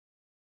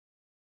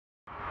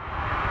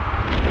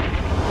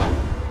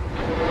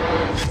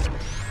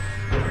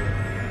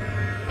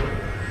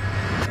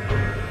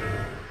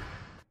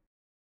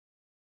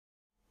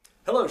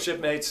Hello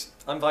shipmates,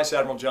 I'm Vice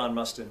Admiral John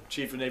Mustin,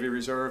 Chief of Navy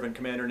Reserve and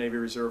Commander Navy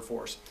Reserve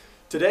Force.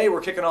 Today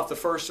we're kicking off the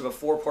first of a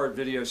four-part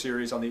video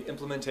series on the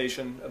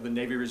implementation of the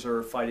Navy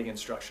Reserve fighting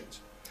instructions.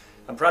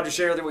 I'm proud to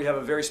share that we have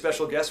a very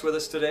special guest with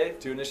us today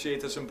to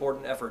initiate this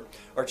important effort,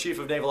 our Chief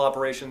of Naval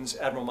Operations,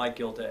 Admiral Mike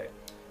Gilday.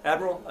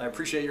 Admiral, I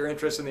appreciate your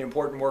interest in the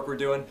important work we're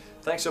doing.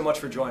 Thanks so much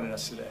for joining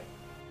us today.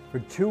 For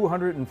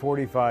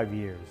 245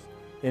 years,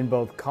 in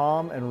both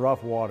calm and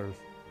rough waters,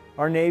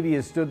 our Navy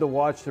has stood the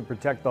watch to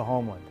protect the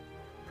homeland,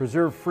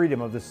 preserve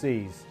freedom of the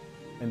seas,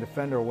 and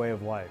defend our way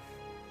of life.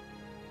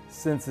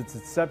 Since its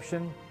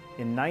inception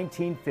in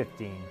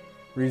 1915,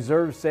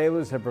 Reserve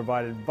sailors have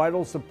provided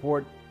vital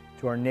support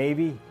to our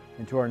Navy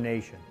and to our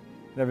nation,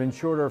 and have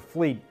ensured our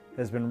fleet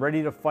has been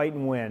ready to fight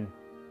and win,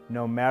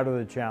 no matter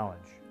the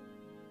challenge.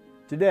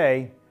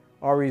 Today,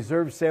 our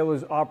Reserve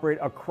sailors operate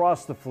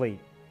across the fleet,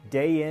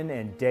 day in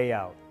and day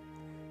out.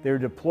 They are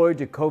deployed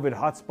to COVID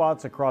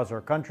hotspots across our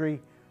country,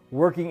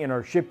 working in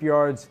our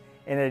shipyards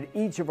and at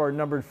each of our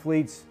numbered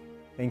fleets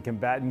and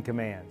combatant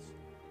commands.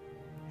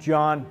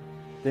 John,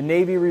 the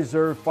Navy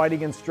Reserve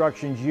fighting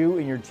instructions you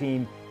and your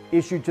team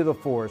issued to the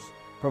force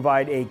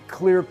provide a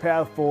clear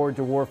path forward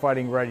to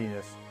warfighting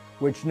readiness,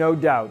 which no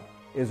doubt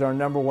is our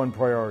 #1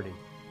 priority.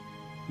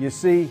 You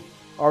see,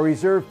 our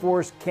Reserve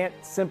force can't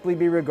simply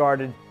be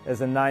regarded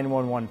as a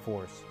 911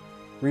 force.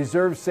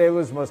 Reserve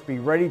sailors must be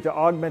ready to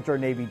augment our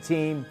Navy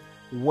team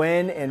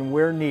when and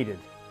where needed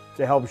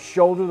to help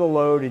shoulder the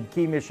load in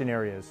key mission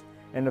areas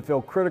and to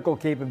fill critical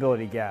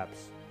capability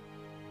gaps.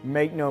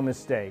 Make no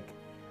mistake,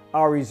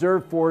 our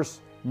Reserve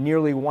force,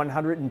 nearly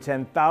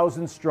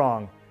 110,000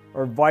 strong,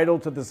 are vital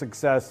to the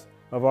success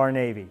of our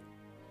Navy.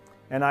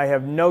 And I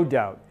have no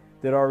doubt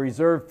that our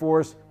Reserve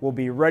force will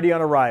be ready on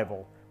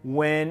arrival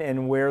when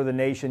and where the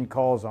nation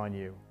calls on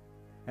you.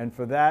 And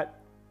for that,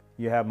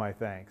 you have my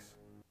thanks.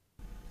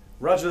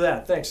 Roger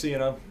that. Thanks,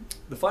 CNO.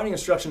 The fighting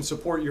instructions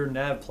support your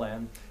NAV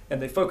plan,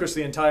 and they focus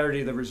the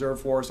entirety of the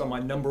Reserve Force on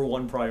my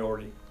 #1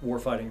 priority,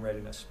 warfighting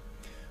readiness.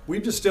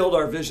 We've distilled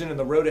our vision and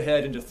the road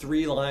ahead into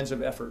 3 lines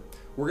of effort.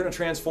 We're going to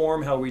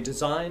transform how we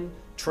design,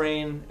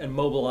 train, and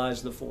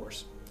mobilize the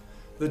force.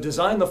 The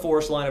Design the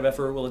Force line of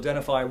effort will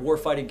identify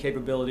warfighting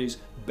capabilities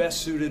best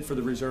suited for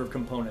the Reserve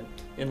component,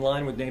 in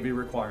line with Navy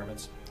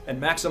requirements,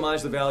 and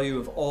maximize the value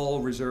of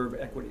all Reserve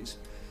equities.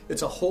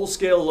 It's a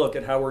whole-scale look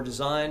at how we're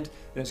designed,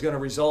 and it's going to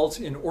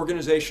result in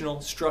organizational,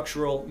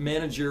 structural,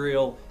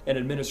 managerial, and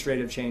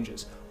administrative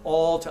changes,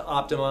 all to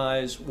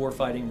optimize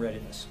warfighting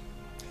readiness.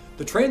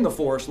 The Train the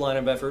Force line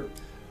of effort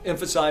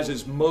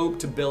emphasizes MOB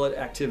to billet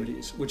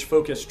activities, which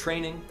focus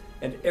training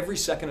and every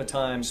second of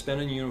time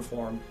spent in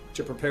uniform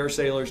to prepare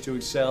sailors to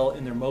excel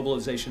in their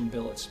mobilization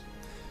billets.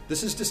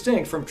 This is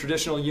distinct from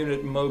traditional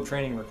unit MOB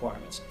training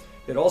requirements.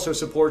 It also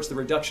supports the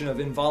reduction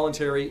of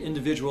involuntary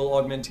individual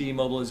augmentee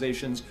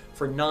mobilizations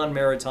for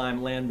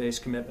non-maritime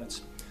land-based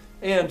commitments,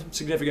 and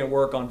significant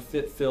work on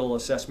fit-fill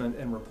assessment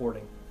and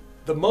reporting.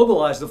 The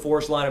Mobilize the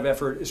Force line of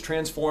effort is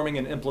transforming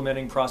and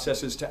implementing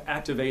processes to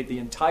activate the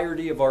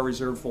entirety of our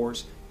Reserve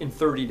force in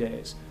 30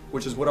 days,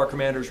 which is what our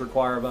commanders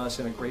require of us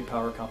in a great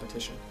power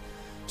competition.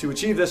 To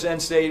achieve this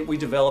end state, we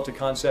developed a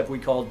concept we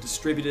call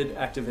distributed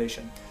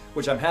activation,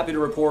 which I'm happy to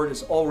report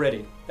is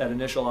already at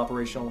initial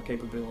operational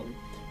capability.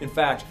 In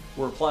fact,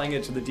 we're applying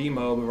it to the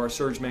DMOB of our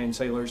surge main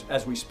sailors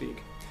as we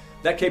speak.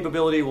 That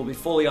capability will be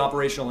fully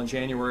operational in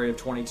January of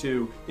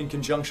 22 in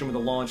conjunction with the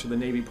launch of the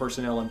Navy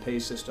Personnel and Pay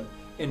System,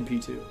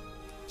 NP2.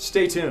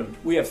 Stay tuned.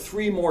 We have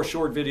 3 more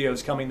short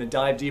videos coming that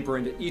dive deeper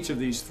into each of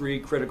these 3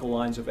 critical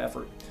lines of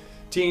effort.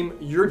 Team,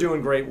 you're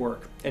doing great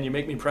work, and you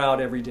make me proud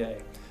every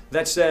day.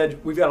 That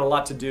said, we've got a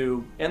lot to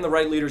do and the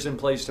right leaders in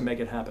place to make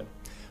it happen.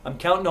 I'm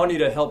counting on you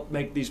to help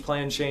make these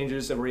plan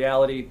changes a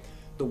reality.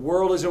 The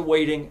world isn't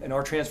waiting, and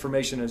our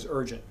transformation is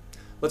urgent.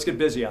 Let's get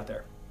busy out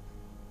there.